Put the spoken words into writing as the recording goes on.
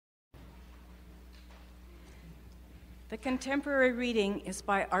The contemporary reading is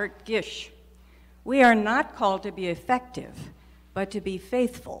by Art Gish. We are not called to be effective, but to be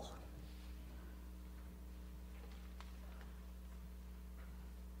faithful.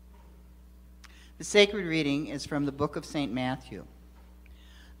 The sacred reading is from the book of St. Matthew.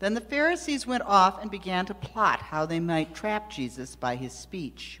 Then the Pharisees went off and began to plot how they might trap Jesus by his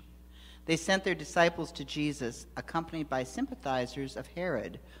speech. They sent their disciples to Jesus, accompanied by sympathizers of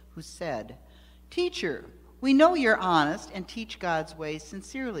Herod, who said, "Teacher, we know you're honest and teach God's ways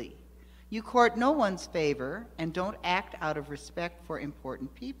sincerely. You court no one's favor and don't act out of respect for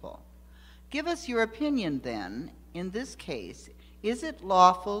important people. Give us your opinion then. In this case, is it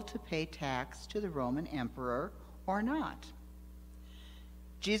lawful to pay tax to the Roman emperor or not?"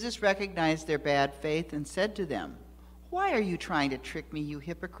 Jesus recognized their bad faith and said to them, "Why are you trying to trick me, you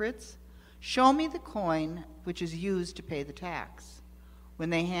hypocrites? Show me the coin which is used to pay the tax." When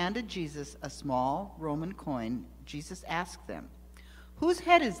they handed Jesus a small Roman coin, Jesus asked them, "Whose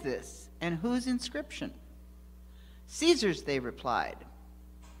head is this, and whose inscription?" "Caesar's," they replied.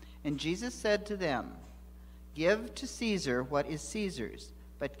 And Jesus said to them, "Give to Caesar what is Caesar's,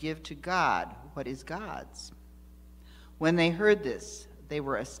 but give to God what is God's." When they heard this, they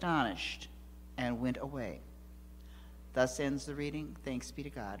were astonished and went away. Thus ends the reading. Thanks be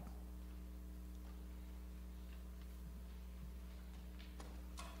to God.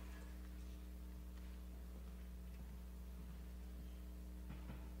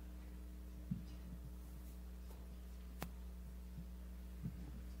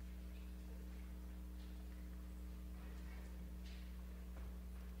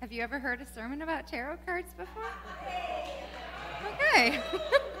 Have you ever heard a sermon about tarot cards before? Okay.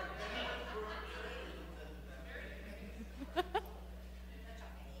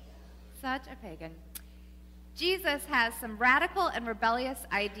 Such a pagan. Jesus has some radical and rebellious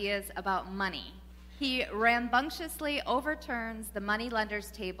ideas about money. He rambunctiously overturns the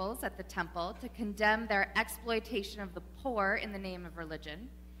moneylenders' tables at the temple to condemn their exploitation of the poor in the name of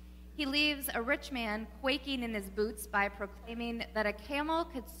religion. He leaves a rich man quaking in his boots by proclaiming that a camel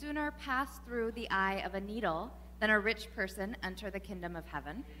could sooner pass through the eye of a needle than a rich person enter the kingdom of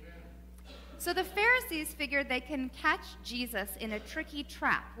heaven. So the Pharisees figured they can catch Jesus in a tricky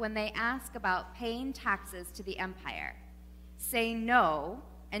trap when they ask about paying taxes to the empire. Say no,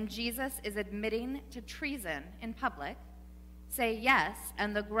 and Jesus is admitting to treason in public. Say yes,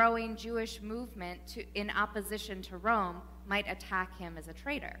 and the growing Jewish movement in opposition to Rome might attack him as a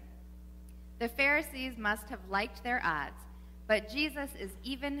traitor. The Pharisees must have liked their odds, but Jesus is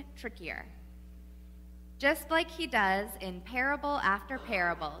even trickier. Just like he does in parable after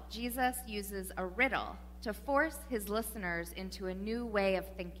parable, Jesus uses a riddle to force his listeners into a new way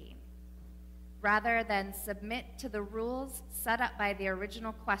of thinking. Rather than submit to the rules set up by the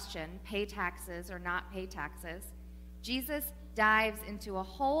original question, pay taxes or not pay taxes, Jesus dives into a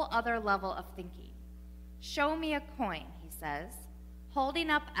whole other level of thinking. Show me a coin, he says, holding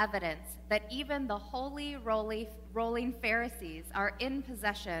up evidence that even the holy rolling Pharisees are in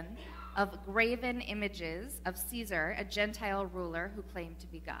possession of graven images of Caesar, a Gentile ruler who claimed to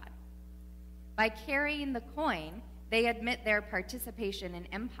be God. By carrying the coin, they admit their participation in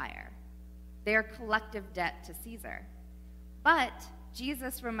empire, their collective debt to Caesar. But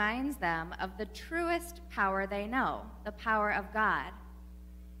Jesus reminds them of the truest power they know, the power of God,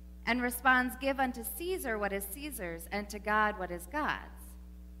 and responds, "Give unto Caesar what is Caesar's, and to God what is God's."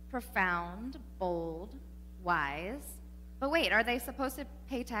 Profound, bold, wise. But wait, are they supposed to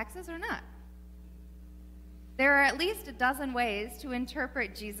pay taxes or not? There are at least a dozen ways to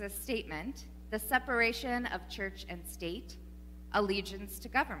interpret Jesus' statement: the separation of church and state, allegiance to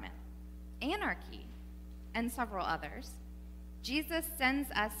government, anarchy, and several others. Jesus sends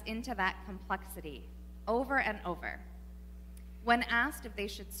us into that complexity over and over. When asked if they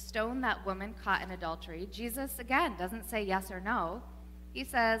should stone that woman caught in adultery, Jesus, again, doesn't say yes or no. He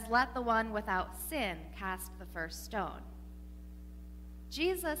says, "Let the one without sin cast the first stone."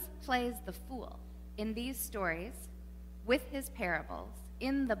 Jesus plays the fool in these stories with his parables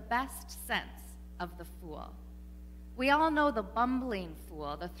in the best sense of the fool. We all know the bumbling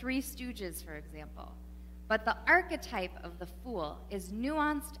fool, the Three Stooges, for example. But the archetype of the fool is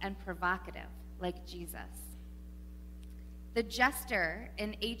nuanced and provocative, like Jesus. The jester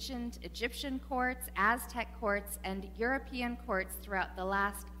in ancient Egyptian courts, Aztec courts, and European courts throughout the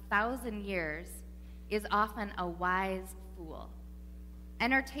last 1,000 years is often a wise fool.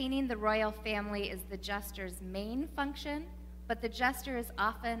 Entertaining the royal family is the jester's main function, but the jester is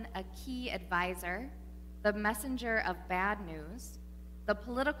often a key advisor, the messenger of bad news, the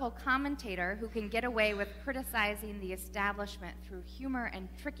political commentator who can get away with criticizing the establishment through humor and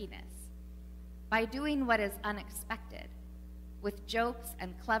trickiness. by doing what is unexpected. With jokes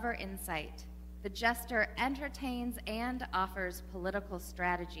and clever insight, the jester entertains and offers political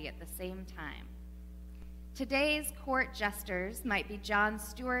strategy at the same time. Today's court jesters might be Jon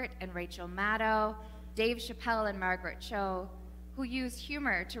Stewart and Rachel Maddow, Dave Chappelle and Margaret Cho, who use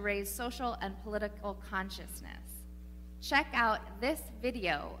humor to raise social and political consciousness. Check out this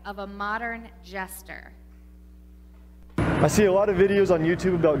video of a modern jester. I see a lot of videos on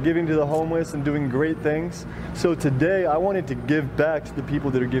YouTube about giving to the homeless and doing great things. So today I wanted to give back to the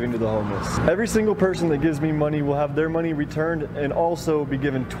people that are giving to the homeless. Every single person that gives me money will have their money returned and also be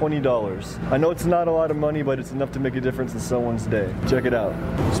given $20. I know it's not a lot of money, but it's enough to make a difference in someone's day. Check it out.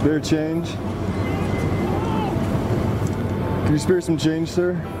 Spare change. Can you spare some change,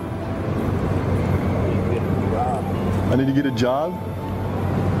 sir? I need to get a job.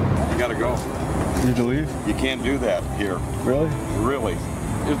 You gotta go. You need to leave? You can't do that here. Really? Really.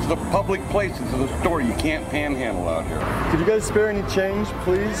 It's a public place. It's a store. You can't panhandle out here. Could you guys spare any change,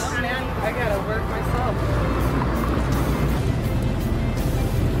 please? Oh, man, I gotta work myself.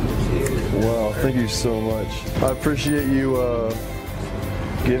 Wow, thank you so much. I appreciate you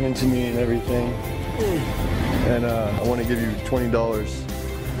giving to me and everything. And I want to give you $20.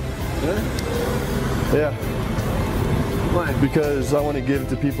 Yeah. Why? Because I want to give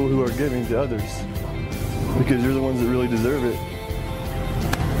to people who are giving to others. Because you're the ones that really deserve it.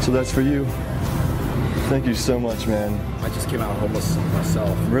 So that's for you. Thank you so much, man. I just came out homeless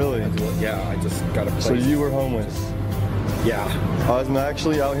myself. Really? Yeah, I just got a place. So you were homeless? Yeah. I'm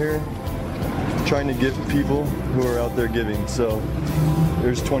actually out here trying to give people who are out there giving. So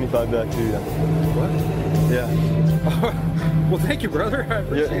there's 25 back to you. What? Yeah. Well, thank you, brother. I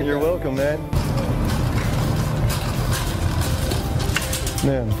appreciate You're that. welcome, man.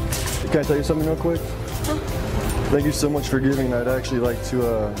 Man, can I tell you something real quick? Thank you so much for giving. I'd actually like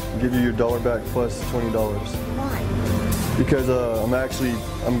to give you your dollar back plus $20. Why? Because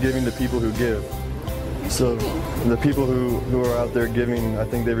I'm giving to people who give. So the people who are out there giving, I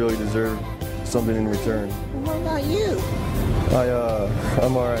think they really deserve something in return. What about you?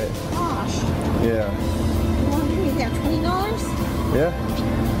 I'm all right. Gosh. Yeah. You want to give me that $20? Yeah.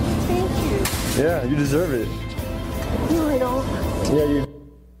 Thank you. Yeah, you deserve it. No, I don't. Yeah, you.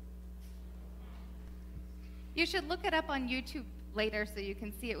 You should look it up on YouTube later so you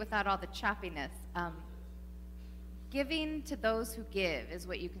can see it without all the choppiness. Giving to those who give is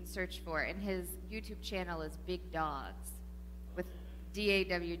what you can search for, and his YouTube channel is Big Dogs with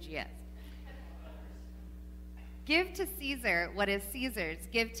DAWGS. Give to Caesar what is Caesar's,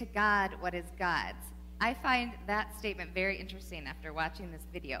 give to God what is God's. I find that statement very interesting after watching this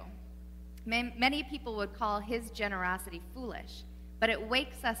video. Many people would call his generosity foolish, but it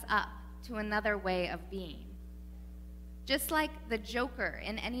wakes us up to another way of being. Just like the Joker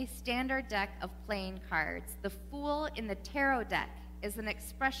in any standard deck of playing cards, the Fool in the tarot deck is an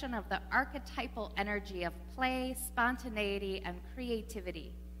expression of the archetypal energy of play, spontaneity, and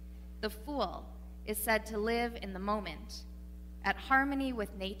creativity. The Fool is said to live in the moment. At harmony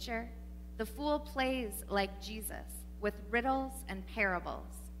with nature, the Fool plays like Jesus, with riddles and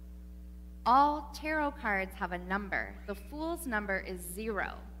parables. All tarot cards have a number. The Fool's number is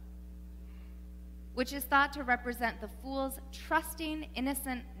 0. Which is thought to represent the fool's trusting,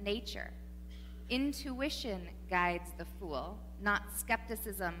 innocent nature. Intuition guides the fool, not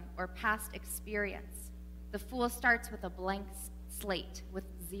skepticism or past experience. The fool starts with a blank slate, with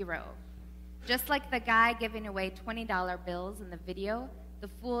 0. Just like the guy giving away $20 bills in the video, the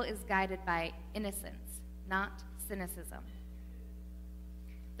fool is guided by innocence, not cynicism.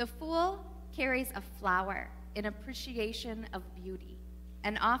 The fool carries a flower in appreciation of beauty,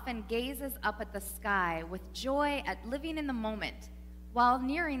 and often gazes up at the sky with joy at living in the moment while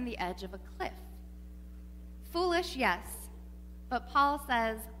nearing the edge of a cliff. Foolish, yes, but Paul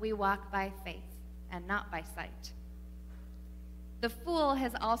says we walk by faith and not by sight. The fool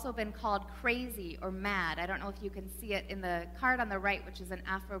has also been called crazy or mad. I don't know if you can see it in the card on the right, which is an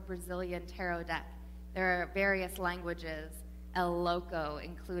Afro-Brazilian tarot deck. There are various languages, El Loco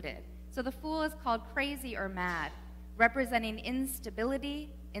included. So the fool is called crazy or mad, representing instability,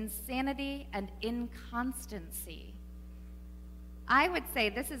 insanity, and inconstancy. I would say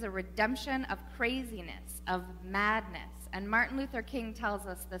this is a redemption of craziness, of madness, and Martin Luther King tells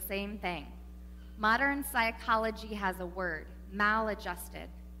us the same thing. Modern psychology has a word, maladjusted.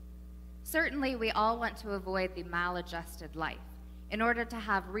 Certainly, we all want to avoid the maladjusted life. In order to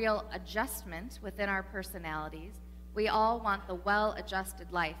have real adjustment within our personalities, we all want the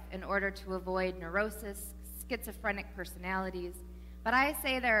well-adjusted life in order to avoid neurosis, schizophrenic personalities, but I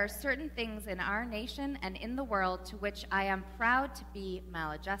say there are certain things in our nation and in the world to which I am proud to be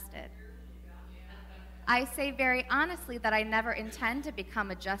maladjusted. I say very honestly that I never intend to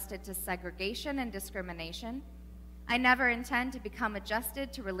become adjusted to segregation and discrimination. I never intend to become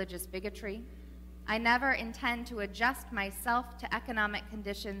adjusted to religious bigotry. I never intend to adjust myself to economic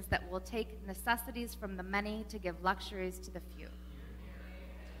conditions that will take necessities from the many to give luxuries to the few.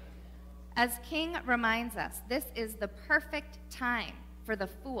 As King reminds us, this is the perfect time for the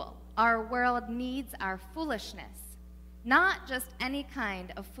fool. Our world needs our foolishness. Not just any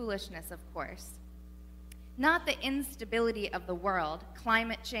kind of foolishness, of course. Not the instability of the world,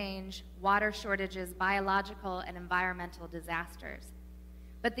 climate change, water shortages, biological and environmental disasters,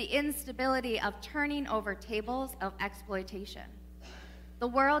 but the instability of turning over tables of exploitation. The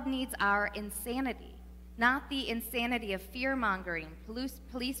world needs our insanity, not the insanity of fear-mongering,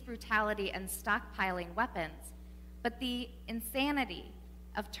 police brutality, and stockpiling weapons, but the insanity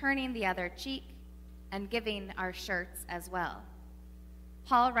of turning the other cheek and giving our shirts as well.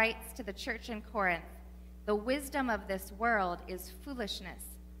 Paul writes to the church in Corinth, "The wisdom of this world is foolishness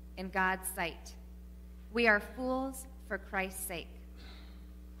in God's sight. We are fools for Christ's sake."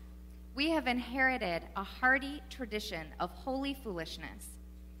 We have inherited a hearty tradition of holy foolishness.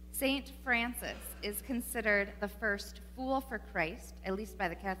 Saint Francis is considered the first fool for Christ, at least by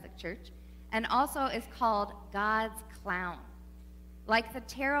the Catholic Church, and also is called God's clown. Like the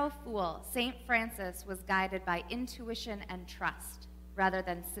tarot fool, Saint Francis was guided by intuition and trust rather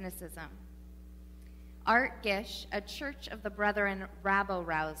than cynicism. Art Gish, a Church of the Brethren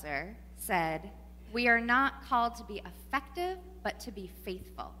rabble-rouser, said, "We are not called to be effective, but to be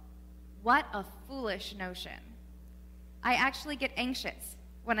faithful." What a foolish notion. I actually get anxious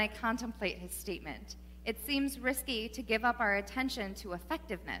when I contemplate his statement. It seems risky to give up our attention to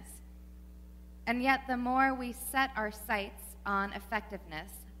effectiveness. And yet, the more we set our sights on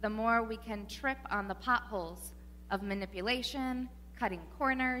effectiveness, the more we can trip on the potholes of manipulation, cutting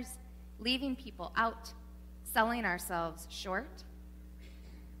corners, leaving people out, selling ourselves short.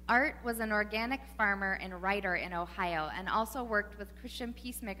 Art was an organic farmer and writer in Ohio and also worked with Christian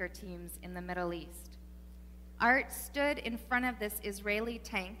peacemaker teams in the Middle East. Art stood in front of this Israeli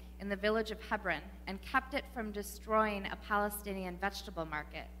tank in the village of Hebron and kept it from destroying a Palestinian vegetable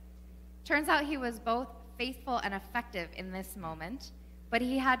market. Turns out he was both faithful and effective in this moment, but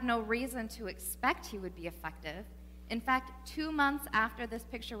he had no reason to expect he would be effective. In fact, 2 months after this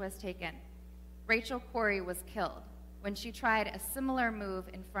picture was taken, Rachel Corrie was killed when she tried a similar move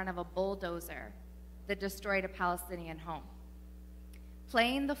in front of a bulldozer that destroyed a Palestinian home.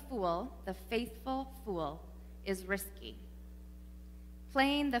 Playing the fool, the faithful fool, is risky.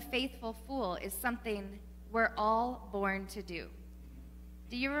 Playing the faithful fool is something we're all born to do.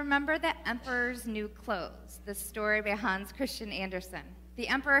 Do you remember the Emperor's New Clothes, the story by Hans Christian Andersen? The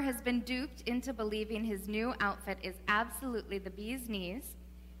Emperor has been duped into believing his new outfit is absolutely the bee's knees,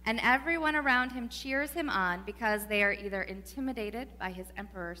 and everyone around him cheers him on because they are either intimidated by his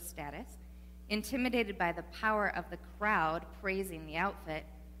emperor status, intimidated by the power of the crowd praising the outfit,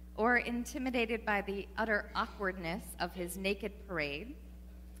 or intimidated by the utter awkwardness of his naked parade.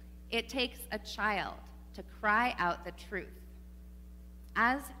 It takes a child to cry out the truth.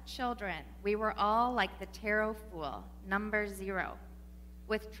 As children, we were all like the tarot fool, number 0,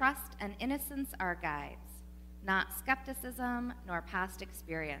 with trust and innocence our guides, not skepticism nor past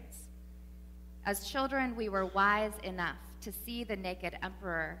experience. As children, we were wise enough to see the naked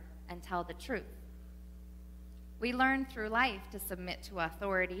emperor and tell the truth. We learned through life to submit to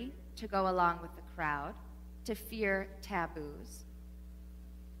authority, to go along with the crowd, to fear taboos.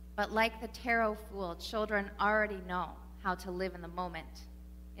 But like the tarot fool, children already know how to live in the moment,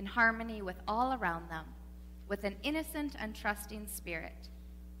 in harmony with all around them, with an innocent and trusting spirit,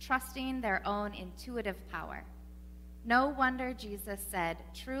 trusting their own intuitive power. No wonder Jesus said,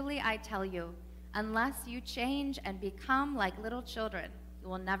 "Truly I tell you, unless you change and become like little children, you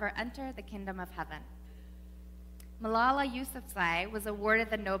will never enter the kingdom of heaven." Malala Yousafzai was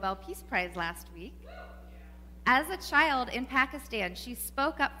awarded the Nobel Peace Prize last week. As a child in Pakistan, she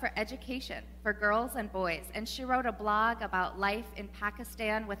spoke up for education for girls and boys, and she wrote a blog about life in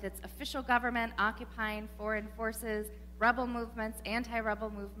Pakistan with its official government occupying foreign forces, rebel movements,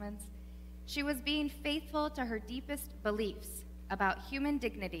 anti-rebel movements. She was being faithful to her deepest beliefs about human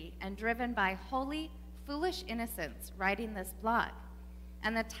dignity and driven by holy, foolish innocence writing this blog.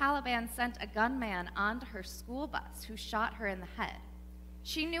 And the Taliban sent a gunman onto her school bus who shot her in the head.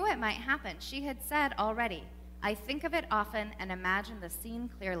 She knew it might happen. She had said already, "I think of it often and imagine the scene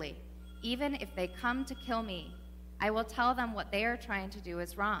clearly. Even if they come to kill me, I will tell them what they are trying to do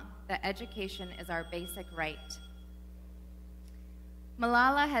is wrong, that education is our basic right."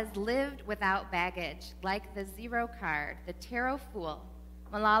 Malala has lived without baggage. Like the 0 card, the tarot fool,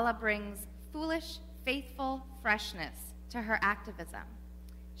 Malala brings foolish faithful freshness to her activism.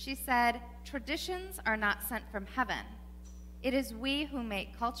 She said, "Traditions are not sent from heaven. It is we who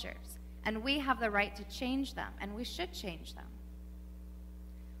make cultures, and we have the right to change them, and we should change them."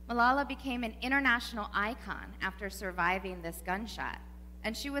 Malala became an international icon after surviving this gunshot,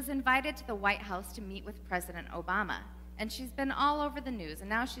 and she was invited to the White House to meet with President Obama. And she's been all over the news, and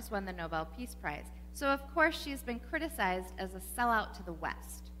now she's won the Nobel Peace Prize. So of course she's been criticized as a sellout to the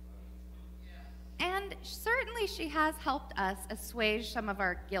West. And certainly she has helped us assuage some of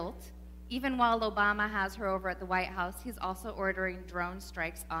our guilt. Even while Obama has her over at the White House, he's also ordering drone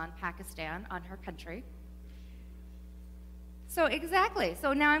strikes on Pakistan, on her country. So exactly,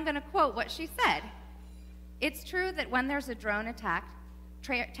 so now I'm gonna quote what she said. "It's true that when there's a drone attack,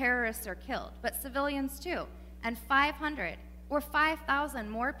 terrorists are killed, but civilians too. And 500 or 5,000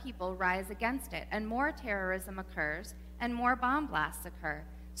 more people rise against it, and more terrorism occurs, and more bomb blasts occur.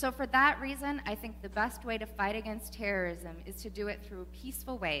 So for that reason, I think the best way to fight against terrorism is to do it through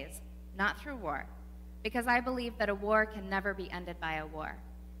peaceful ways, not through war, because I believe that a war can never be ended by a war."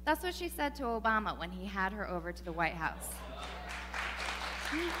 That's what she said to Obama when he had her over to the White House.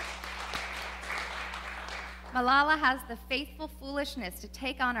 Malala has the faithful foolishness to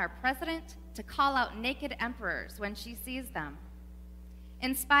take on our president, to call out naked emperors when she sees them.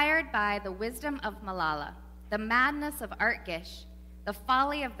 Inspired by the wisdom of Malala, the madness of Art Gish, the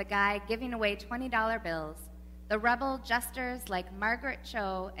folly of the guy giving away $20 bills, the rebel jesters like Margaret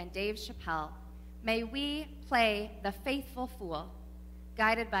Cho and Dave Chappelle, may we play the faithful fool,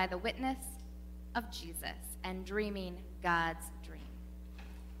 guided by the witness of Jesus and dreaming God's dream.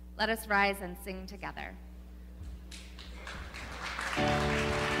 Let us rise and sing together.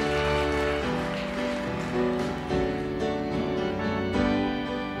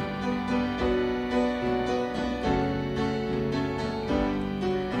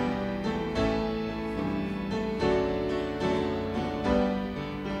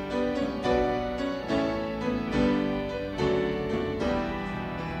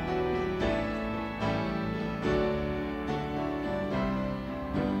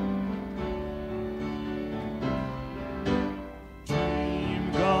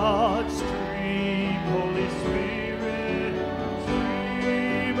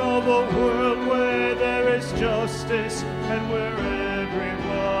 A world where there is justice and where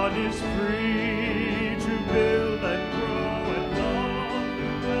everyone is free.